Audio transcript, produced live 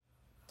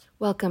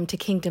Welcome to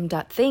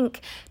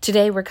Kingdom.Think.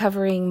 Today we're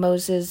covering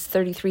Moses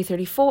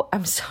 33:34.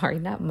 I'm sorry,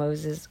 not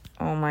Moses.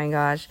 Oh my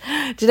gosh.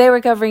 Today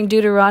we're covering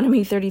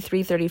Deuteronomy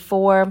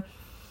 33:34,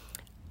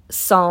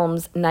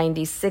 Psalms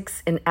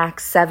 96, and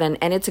Acts 7.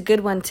 And it's a good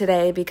one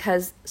today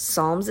because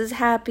Psalms is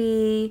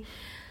happy.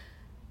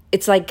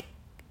 It's like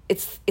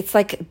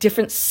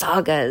different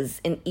sagas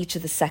in each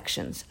of the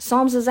sections.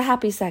 Psalms is a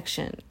happy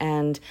section,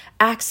 and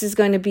Acts is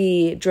going to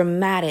be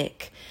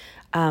dramatic.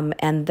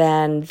 And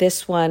then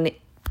this one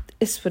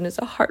is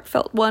a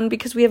heartfelt one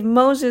because we have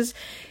Moses.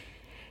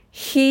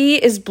 He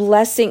is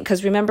blessing,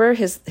 because remember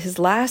his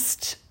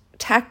last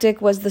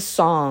tactic was the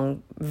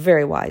song,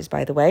 very wise,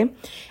 by the way.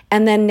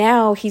 And then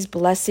now he's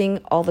blessing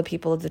all the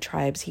people of the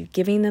tribes. He's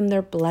giving them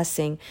their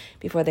blessing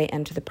before they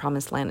enter the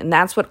promised land. And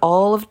that's what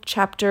all of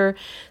chapter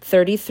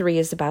 33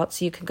 is about.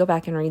 So you can go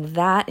back and read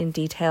that in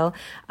detail.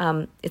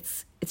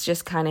 It's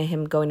just kind of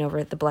him going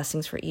over the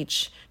blessings for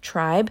each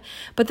tribe.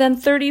 But then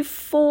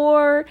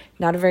 34,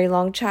 not a very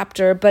long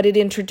chapter, but it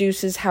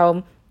introduces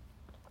how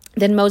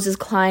then Moses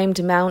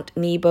climbed Mount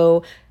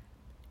Nebo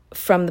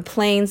from the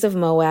plains of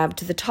Moab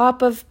to the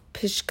top of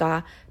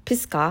Pisgah,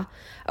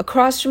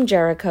 across from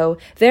Jericho.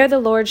 There the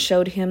Lord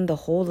showed him the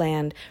whole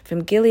land,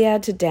 from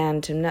Gilead to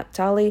Dan to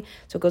Naphtali.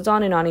 So it goes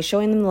on and on. He's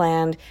showing them the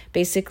land.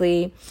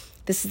 Basically,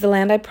 this is the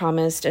land I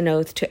promised, an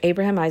oath to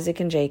Abraham, Isaac,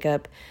 and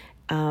Jacob.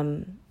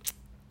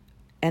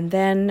 And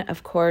then,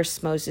 of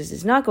course, Moses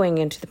is not going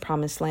into the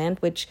promised land,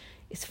 which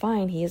is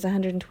fine. He is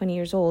 120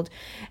 years old.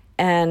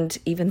 And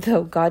even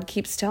though God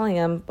keeps telling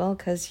him, well,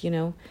 because,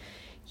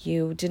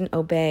 you didn't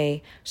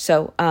obey,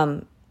 so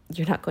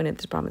you're not going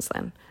into the promised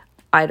land.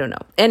 I don't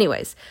know.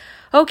 Anyways,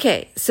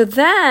 okay, so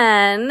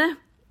then,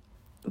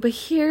 but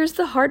here's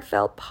the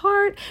heartfelt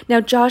part.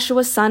 Now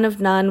Joshua, son of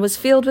Nun, was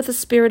filled with the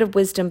spirit of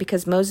wisdom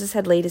because Moses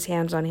had laid his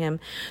hands on him.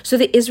 So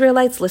the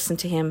Israelites listened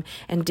to him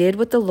and did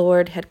what the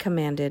Lord had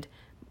commanded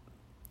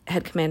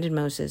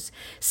Moses.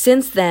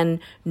 Since then,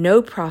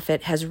 no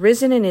prophet has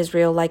risen in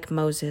Israel like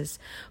Moses,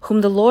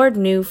 whom the Lord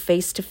knew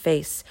face to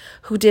face,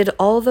 who did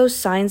all those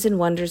signs and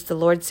wonders the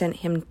Lord sent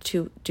him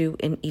to do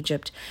in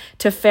Egypt,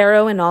 to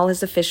Pharaoh and all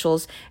his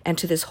officials, and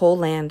to this whole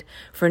land.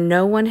 For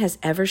no one has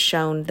ever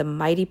shown the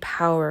mighty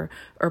power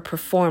or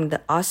performed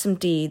the awesome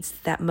deeds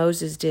that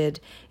Moses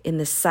did in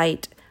the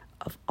sight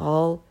of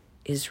all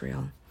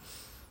Israel.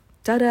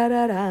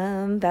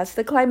 Da-da-da-da. That's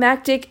the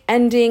climactic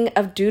ending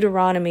of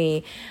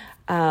Deuteronomy.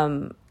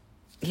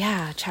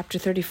 Chapter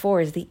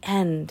 34 is the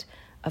end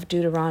of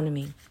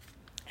Deuteronomy.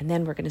 And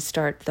then we're going to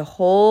start the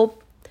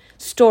whole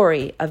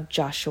story of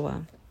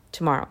Joshua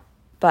tomorrow.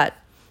 But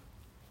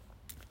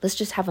let's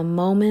just have a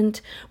moment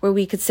where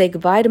we could say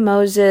goodbye to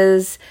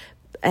Moses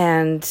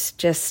and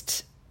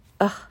just,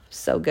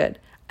 so good.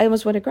 I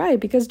almost want to cry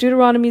because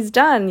Deuteronomy's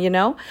done,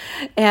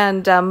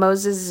 and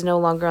Moses is no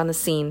longer on the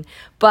scene.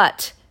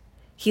 But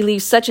he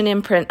leaves such an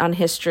imprint on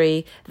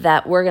history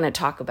that we're going to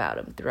talk about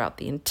him throughout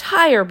the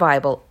entire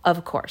Bible,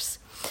 of course.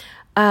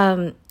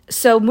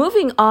 So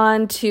moving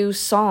on to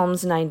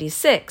Psalms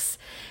 96.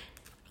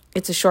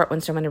 It's a short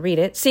one, so I'm going to read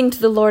it. Sing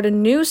to the Lord a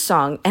new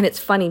song. And it's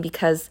funny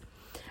because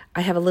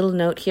I have a little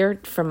note here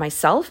from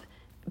myself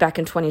back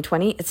in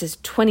 2020. It says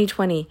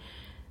 2020,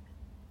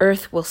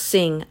 earth will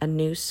sing a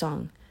new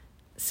song.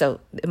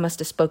 So it must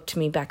have spoke to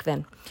me back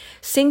then.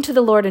 Sing to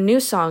the Lord a new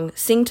song.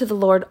 Sing to the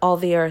Lord, all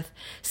the earth.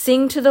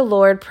 Sing to the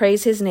Lord,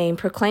 praise his name.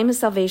 Proclaim his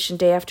salvation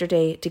day after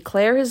day.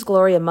 Declare his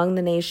glory among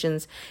the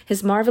nations,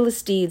 his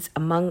marvelous deeds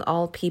among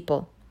all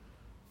people.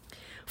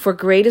 For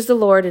great is the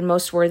Lord and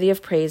most worthy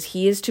of praise.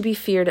 He is to be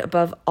feared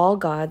above all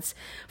gods.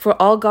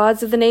 For all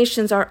gods of the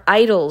nations are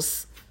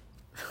idols.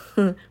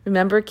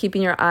 Remember,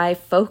 keeping your eye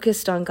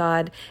focused on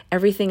God.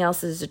 Everything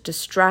else is a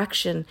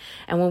distraction.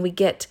 And when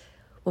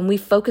we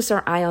focus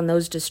our eye on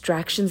those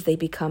distractions, they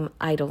become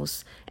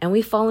idols. And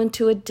we fall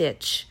into a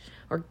ditch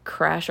or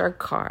crash our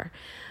car.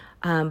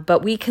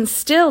 But we can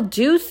still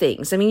do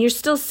things. I mean, you're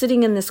still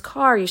sitting in this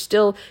car. You're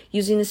still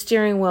using the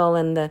steering wheel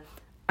and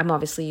I'm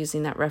obviously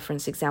using that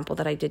reference example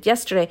that I did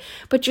yesterday.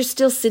 But you're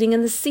still sitting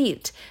in the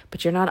seat.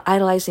 But you're not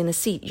idolizing the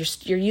seat.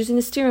 You're using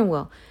the steering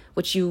wheel,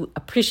 which you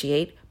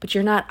appreciate. But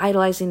you're not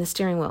idolizing the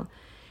steering wheel.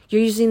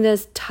 You're using the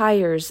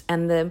tires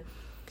and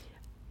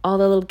all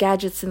the little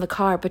gadgets in the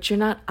car, but you're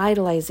not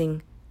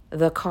idolizing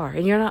the car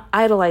and you're not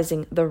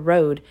idolizing the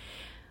road.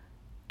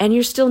 And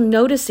you're still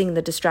noticing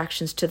the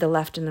distractions to the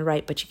left and the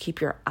right, but you keep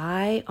your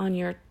eye on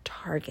your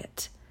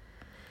target.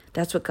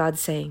 That's what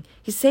God's saying.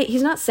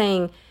 He's not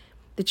saying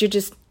that you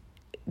just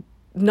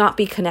not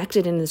be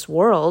connected in this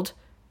world,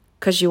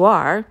 because you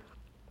are.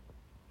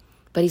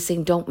 But he's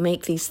saying, don't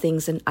make these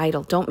things an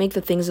idol. Don't make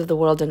the things of the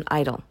world an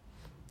idol.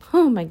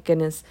 Oh my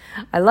goodness.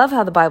 I love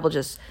how the Bible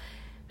just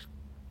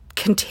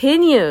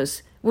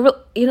continues.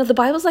 The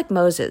Bible's like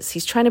Moses.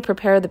 He's trying to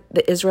prepare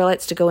the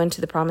Israelites to go into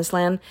the promised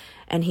land.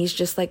 And he's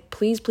just like,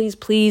 please, please,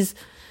 please,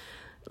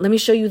 let me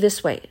show you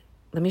this way.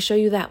 Let me show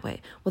you that way.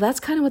 Well, that's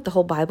kind of what the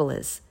whole Bible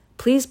is.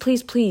 Please,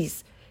 please,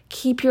 please,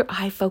 keep your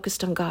eye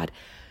focused on God.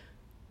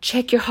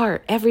 Check your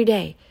heart every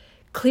day.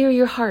 Clear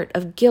your heart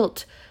of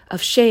guilt,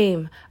 of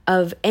shame,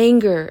 of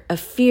anger, of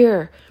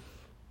fear,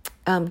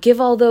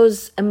 Give all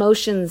those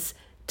emotions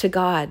to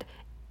God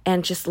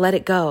and just let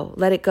it go,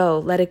 let it go,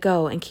 let it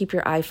go, and keep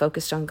your eye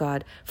focused on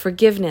God.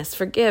 Forgiveness,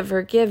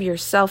 forgive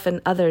yourself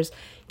and others.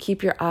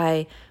 Keep your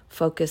eye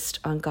focused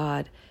on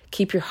God.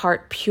 Keep your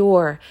heart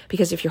pure,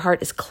 because if your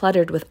heart is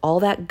cluttered with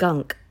all that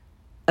gunk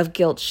of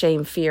guilt,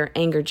 shame, fear,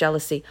 anger,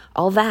 jealousy,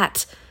 all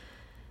that,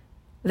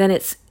 then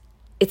it's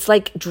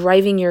like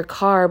driving your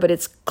car, but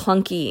it's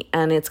clunky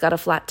and it's got a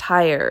flat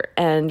tire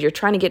and you're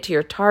trying to get to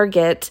your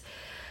target,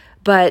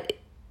 but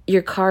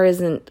your car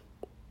isn't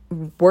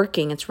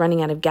working. It's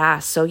running out of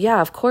gas. So yeah,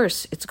 of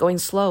course, it's going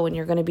slow and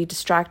you're going to be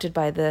distracted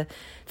by the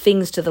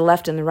things to the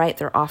left and the right.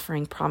 They're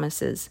offering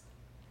promises.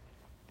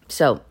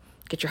 So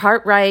get your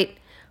heart right,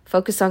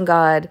 focus on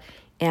God,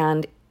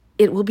 and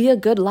it will be a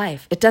good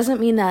life. It doesn't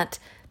mean that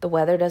the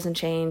weather doesn't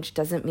change,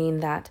 doesn't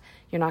mean that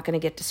you're not going to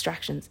get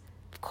distractions.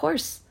 Of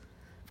course,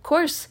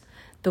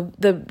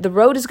 the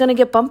road is going to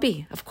get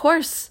bumpy, of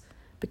course,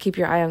 but keep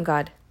your eye on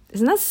God.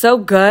 Isn't that so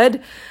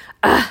good?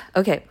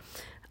 Okay.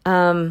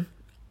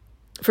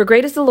 For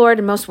great is the Lord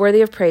and most worthy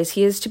of praise.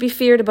 He is to be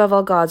feared above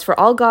all gods. For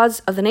all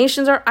gods of the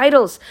nations are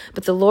idols,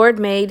 but the Lord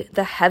made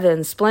the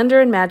heavens. Splendor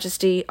and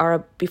majesty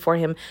are before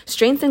him.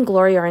 Strength and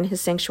glory are in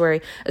his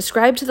sanctuary.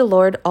 Ascribe to the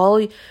Lord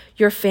all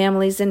your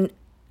families and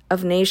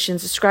of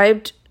nations.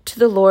 Ascribe to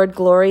the Lord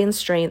glory and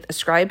strength.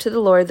 Ascribe to the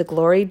Lord the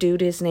glory due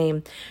to his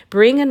name.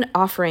 Bring an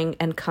offering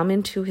and come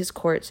into his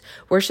courts.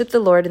 Worship the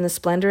Lord in the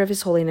splendor of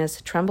his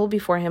holiness. Tremble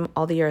before him,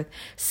 all the earth.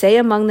 Say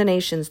among the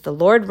nations, the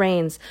Lord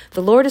reigns.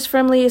 The Lord is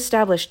firmly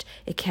established.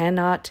 It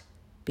cannot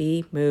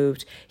be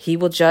moved. He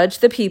will judge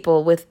the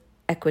people with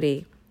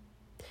equity.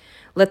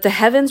 Let the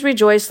heavens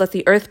rejoice, let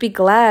the earth be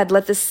glad,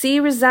 let the sea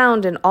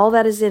resound and all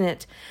that is in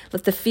it.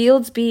 Let the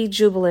fields be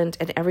jubilant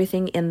and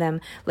everything in them.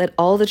 Let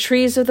all the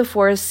trees of the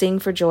forest sing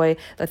for joy.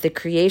 Let the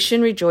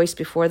creation rejoice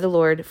before the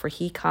Lord, for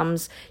he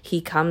comes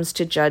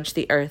to judge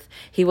the earth.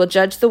 He will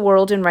judge the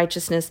world in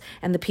righteousness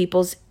and the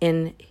peoples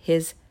in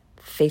his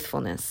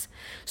faithfulness.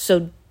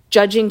 So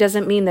judging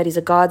doesn't mean that he's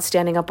a God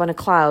standing up on a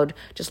cloud,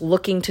 just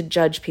looking to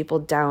judge people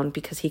down,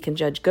 because he can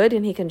judge good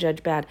and he can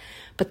judge bad.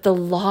 But the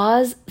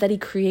laws that he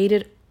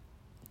created,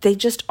 they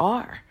just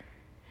are.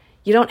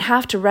 You don't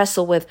have to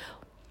wrestle with,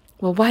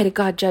 well, why did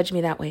God judge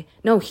me that way?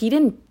 No, he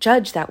didn't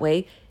judge that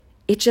way.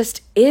 It just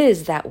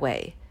is that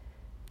way.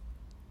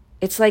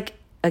 It's like,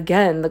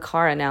 again, the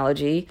car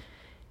analogy.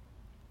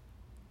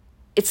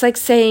 It's like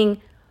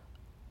saying,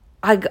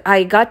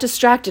 I got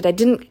distracted. I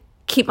didn't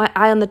keep my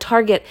eye on the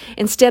target.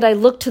 Instead, I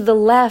looked to the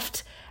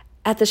left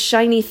at the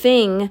shiny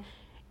thing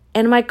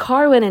and my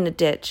car went in a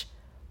ditch.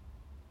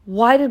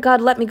 Why did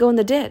God let me go in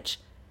the ditch?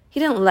 He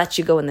didn't let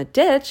you go in the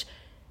ditch.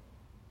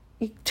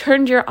 You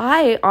turned your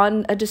eye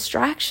on a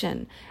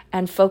distraction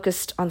and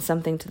focused on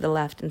something to the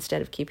left instead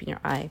of keeping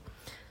your eye.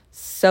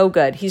 So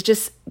good. He's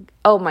just,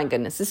 oh my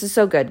goodness, this is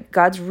so good.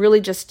 God's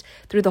really just,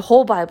 through the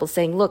whole Bible,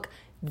 saying, look,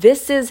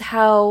 this is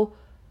how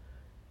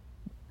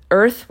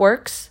earth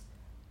works.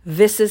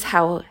 This is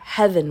how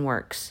heaven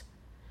works.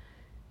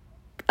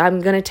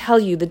 I'm going to tell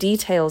you the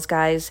details,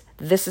 guys.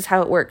 This is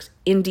how it works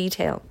in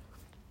detail.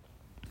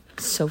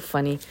 So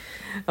funny.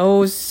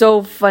 Oh,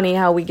 so funny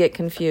how we get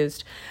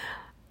confused.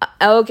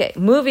 Okay,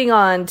 moving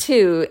on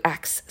to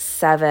Acts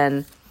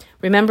 7.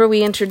 Remember,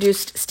 we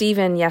introduced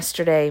Stephen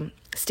yesterday.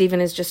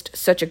 Stephen is just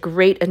such a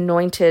great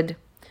anointed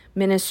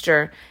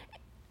minister.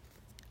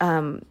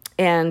 And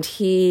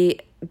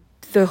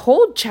the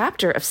whole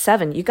chapter of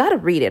 7, you got to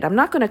read it. I'm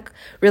not going to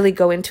really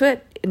go into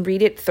it and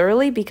read it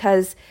thoroughly,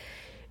 because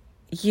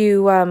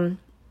you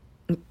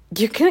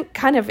can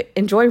kind of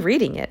enjoy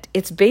reading it.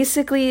 It's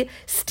basically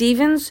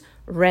Stephen's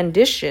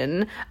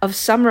rendition of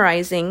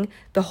summarizing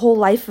the whole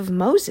life of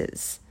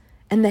Moses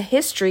and the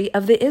history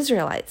of the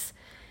Israelites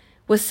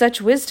with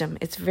such wisdom.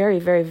 It's very,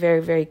 very,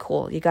 very, very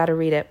cool. You got to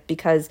read it,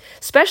 because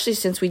especially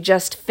since we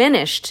just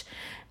finished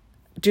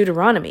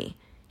Deuteronomy,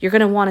 you're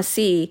going to want to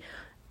see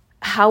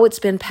how it's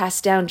been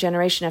passed down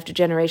generation after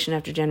generation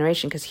after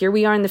generation. Because here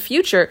we are in the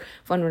future,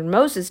 when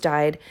Moses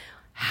died,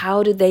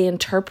 how did they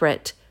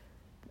interpret?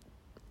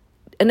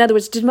 In other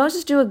words, did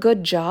Moses do a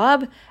good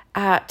job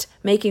at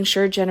making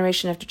sure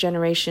generation after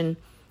generation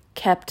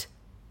kept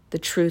the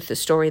truth, the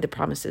story, the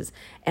promises?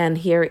 And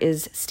here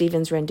is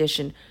Stephen's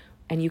rendition.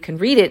 And you can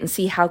read it and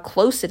see how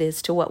close it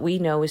is to what we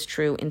know is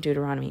true in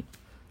Deuteronomy.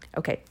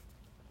 Okay.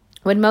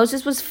 When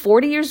Moses was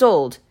 40 years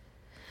old.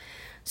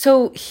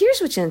 So here's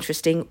what's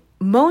interesting.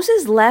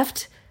 Moses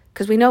left,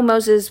 because we know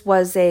Moses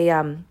was he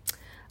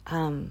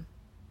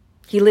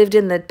lived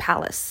in the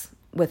palace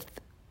with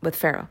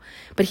Pharaoh.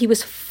 But he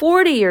was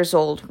 40 years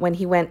old when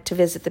he went to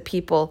visit the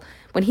people,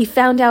 when he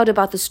found out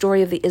about the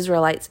story of the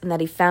Israelites, and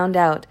that he found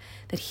out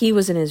that he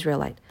was an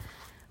Israelite.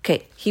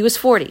 Okay, he was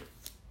 40.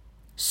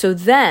 So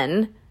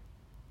then,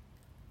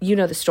 you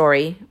know the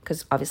story,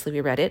 because obviously we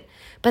read it.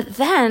 But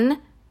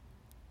then,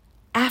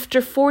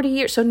 after 40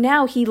 years, so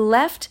now he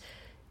left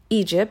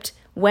Egypt,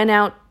 went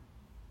out,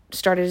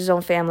 started his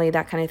own family,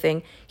 that kind of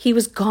thing. He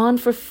was gone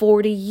for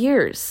 40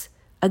 years.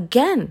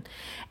 Again,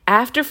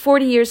 after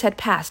 40 years had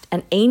passed,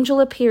 an angel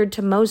appeared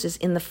to Moses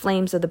in the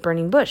flames of the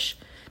burning bush.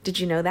 Did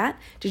you know that?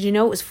 Did you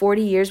know it was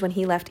 40 years when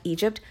he left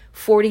Egypt?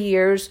 40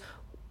 years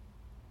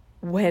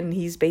when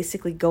he's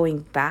basically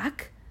going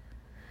back?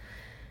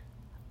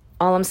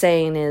 All I'm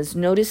saying is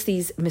notice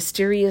these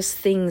mysterious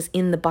things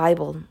in the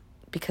Bible,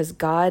 because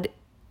God,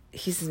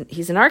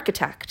 he's an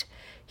architect.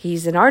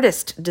 He's an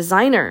artist,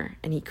 designer,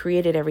 and he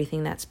created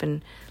everything that's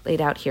been laid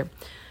out here.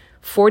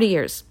 40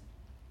 years.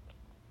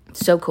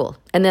 So cool.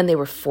 And then they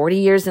were 40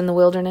 years in the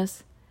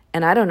wilderness.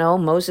 And I don't know,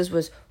 Moses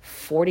was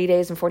 40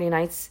 days and 40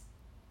 nights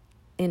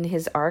in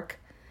his ark.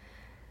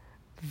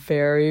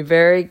 Very,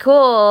 very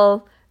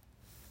cool.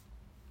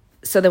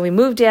 So then we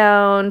move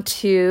down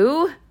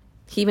to,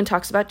 he even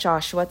talks about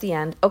Joshua at the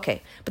end.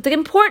 Okay, but the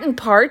important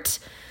part,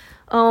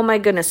 oh my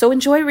goodness. So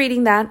enjoy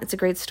reading that. It's a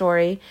great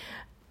story.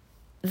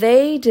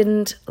 They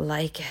didn't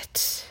like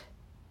it.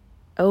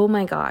 Oh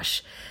my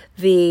gosh.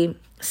 The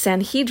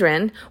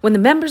Sanhedrin, when the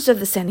members of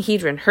the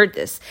Sanhedrin heard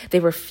this, they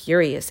were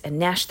furious and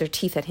gnashed their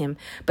teeth at him.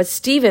 But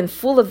Stephen,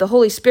 full of the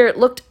Holy Spirit,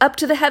 looked up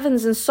to the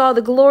heavens and saw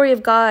the glory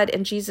of God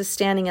and Jesus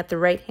standing at the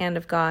right hand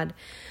of God.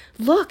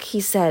 Look,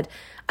 he said,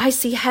 I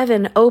see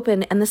heaven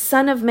open and the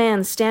Son of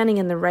Man standing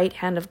in the right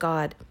hand of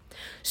God.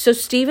 So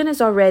Stephen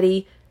is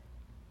already,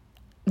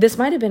 this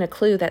might have been a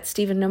clue that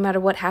Stephen, no matter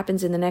what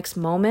happens in the next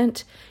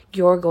moment,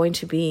 you're going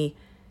to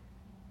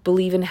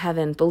believe in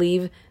heaven,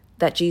 believe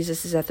that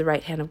Jesus is at the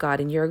right hand of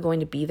God, and you're going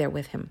to be there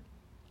with him.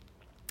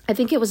 I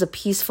think it was a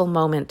peaceful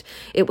moment.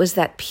 It was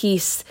that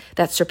peace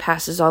that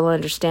surpasses all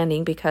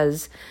understanding,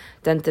 because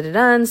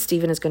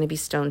Stephen is going to be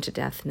stoned to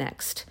death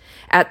next.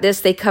 At this,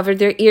 they covered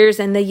their ears,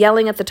 and they,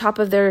 yelling at the top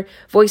of their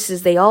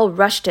voices, they all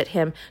rushed at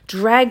him,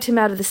 dragged him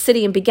out of the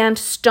city, and began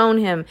to stone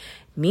him.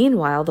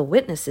 Meanwhile, the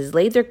witnesses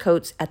laid their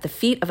coats at the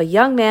feet of a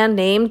young man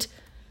named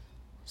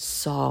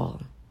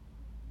Saul.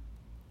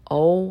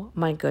 Oh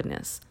my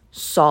goodness.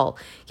 Saul.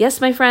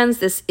 Yes, my friends,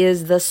 this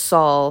is the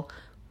Saul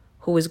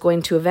who is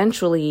going to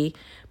eventually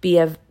be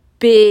a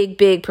big,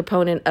 big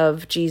proponent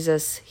of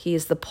Jesus. He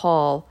is the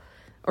Paul,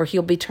 or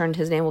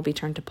his name will be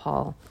turned to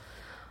Paul.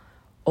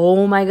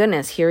 Oh my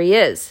goodness, here he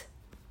is.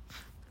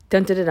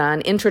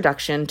 An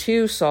introduction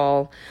to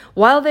Saul.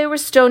 While they were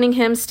stoning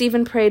him,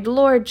 Stephen prayed,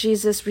 Lord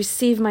Jesus,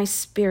 receive my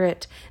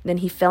spirit. Then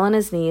he fell on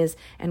his knees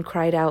and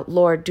cried out,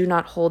 Lord, do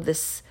not hold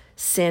this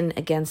sin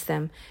against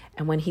them.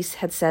 And when he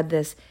had said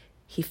this,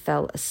 he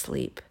fell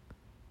asleep.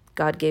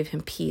 God gave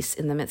him peace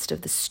in the midst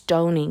of the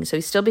stoning. So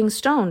he's still being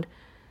stoned,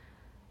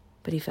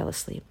 but he fell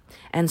asleep.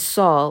 And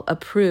Saul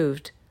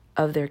approved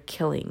of their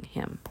killing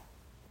him.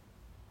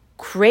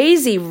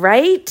 Crazy,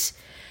 right?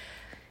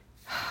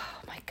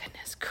 Oh my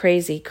goodness.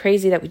 Crazy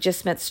that we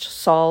just met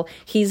Saul.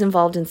 He's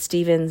involved in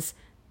Stephen's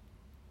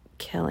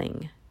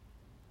killing.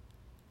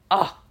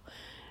 Oh,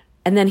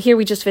 and then here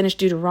we just finished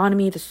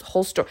Deuteronomy, this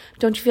whole story.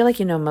 Don't you feel like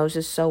you know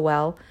Moses so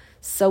well?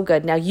 So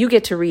good. Now you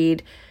get to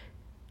read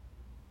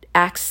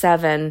Acts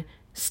 7,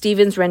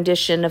 Stephen's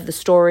rendition of the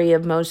story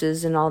of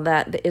Moses and all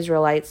that, the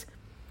Israelites.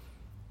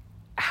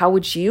 How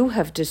would you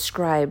have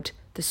described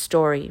the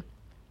story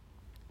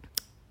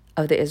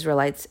of the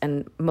Israelites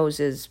and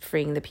Moses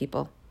freeing the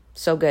people?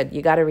 So good.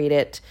 You got to read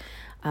it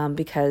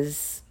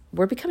because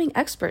we're becoming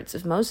experts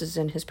of Moses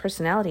and his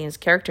personality and his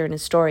character and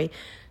his story.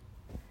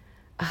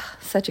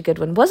 Such a good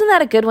one. Wasn't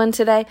that a good one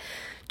today?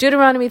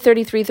 Deuteronomy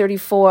 33,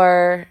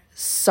 34,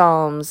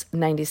 Psalms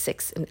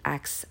 96, and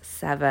Acts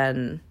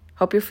 7.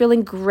 Hope you're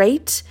feeling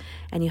great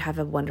and you have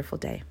a wonderful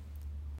day.